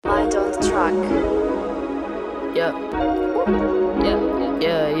Yeah.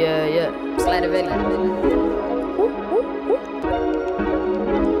 Slide of it.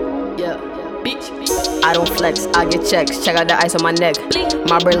 Yeah. Bitch. I don't flex, I get checks. Check out the ice on my neck.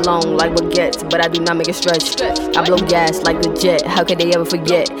 My bread long like baguettes, but I do not make it stretch. I blow gas like the jet. How could they ever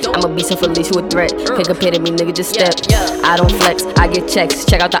forget? I'm a beast of Felicia with threat. Can't compare to me, nigga, just step. I don't flex, I get checks.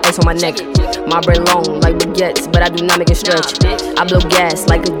 Check out the ice on my neck. My bread long like baguettes, but I do not make it stretch. I blow gas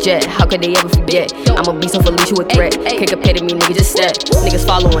like a jet. How could they ever forget? I'm a beast of Felicia with threat. Can't compare to me, nigga, just step. Niggas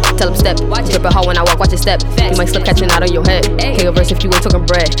following, tell them step. Drippin' hard when I walk, watch it step. You might slip catching out on your head. Can't reverse if you ain't talking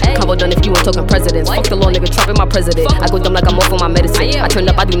bread. Combo done if you ain't talking presidents. Fuck the law, nigga, Trump my president. I go dumb like I'm off on my medicine. I turn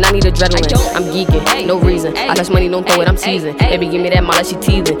up, I do not need adrenaline. I'm geeking, no reason. I touch money, don't throw it, I'm seasoned. Baby, give me that mile like she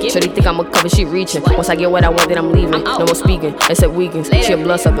teasing. So they think I'm a cover, she reaching. Once I get what I want, then I'm leaving. No more speaking, except weekends. She a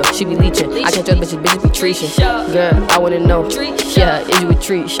bloodsucker, she be leeching. I can't trust bitches be treaching. Girl, I wanna know. Yeah, is you a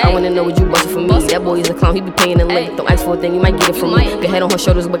treat? I wanna know what you bustin' for me. That boy is a clown, he be paying in late. Don't ask for a thing, you might get it from me. Good head on her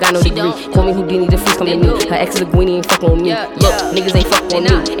shoulders, but got no degree. Call me Houdini, the feast come to me. Her ex is a Gwenie, ain't fucking with me. Look, niggas ain't fucking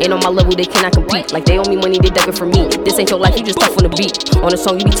with me. Ain't on my level, they cannot compete. Like they owe me money, they ducking for me. This ain't your life, you just tough on the beat. On the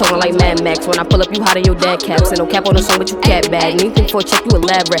song, you be talking like Mad Max. When I pull up, you hot in your dad caps. And no cap on the song, but you cat bag. Anything for a check, you a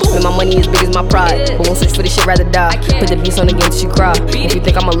lab rat. Man, my money is big as my pride. But won't switch for this shit, rather die. Put the beats on the game till she cry. If you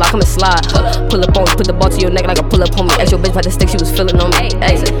think I'm a lock, I'ma slide. Pull up on me, put the ball to your neck like a pull up on me. Ask your bitch about the stick, she was feeling on me.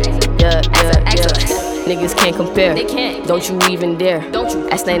 Yeah. Niggas can't compare. Don't you even dare.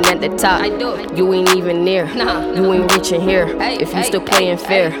 I stand at the top. You ain't even near. You ain't reaching here. If you still playing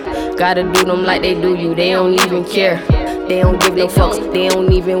fair, gotta do them like they do you. They don't even care. They don't give no fucks. They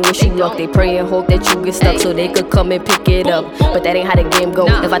don't even wish you luck. They pray and hope that you get stuck so they could come and pick it up. But that ain't how the game go.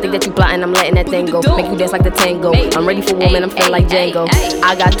 If I think that you plotting, I'm letting that thing go. Make you dance like the tango. I'm ready for war, man, I'm feeling like Django.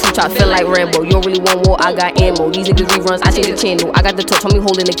 I got two chops, feel like Rambo. You don't really want war, I got ammo. These niggas reruns, I change the channel. I got the torch, homie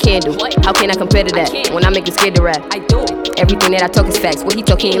holding the candle. How can I compare to that? When I make it scared to rap. Everything that I talk is facts. What he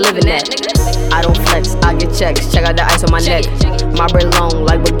talk, he ain't living that. I don't flex, I get checks. Check out the ice on my neck. My bread long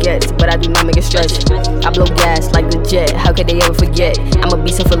like baguettes, but I do not make it stretch. I blow gas like the jet. How could they ever forget? I'm a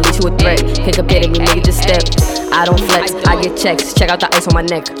beast of Felicia with threat. Can't compare to me, nigga, just step. I don't flex, I get checks. Check out the ice on my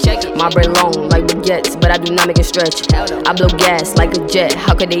neck. My bread long like baguettes, but I do not make it stretch. I blow gas like a jet.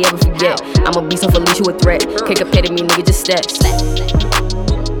 How could they ever forget? I'm a beast of Felicia with threat. Can't compare to me, nigga, just step.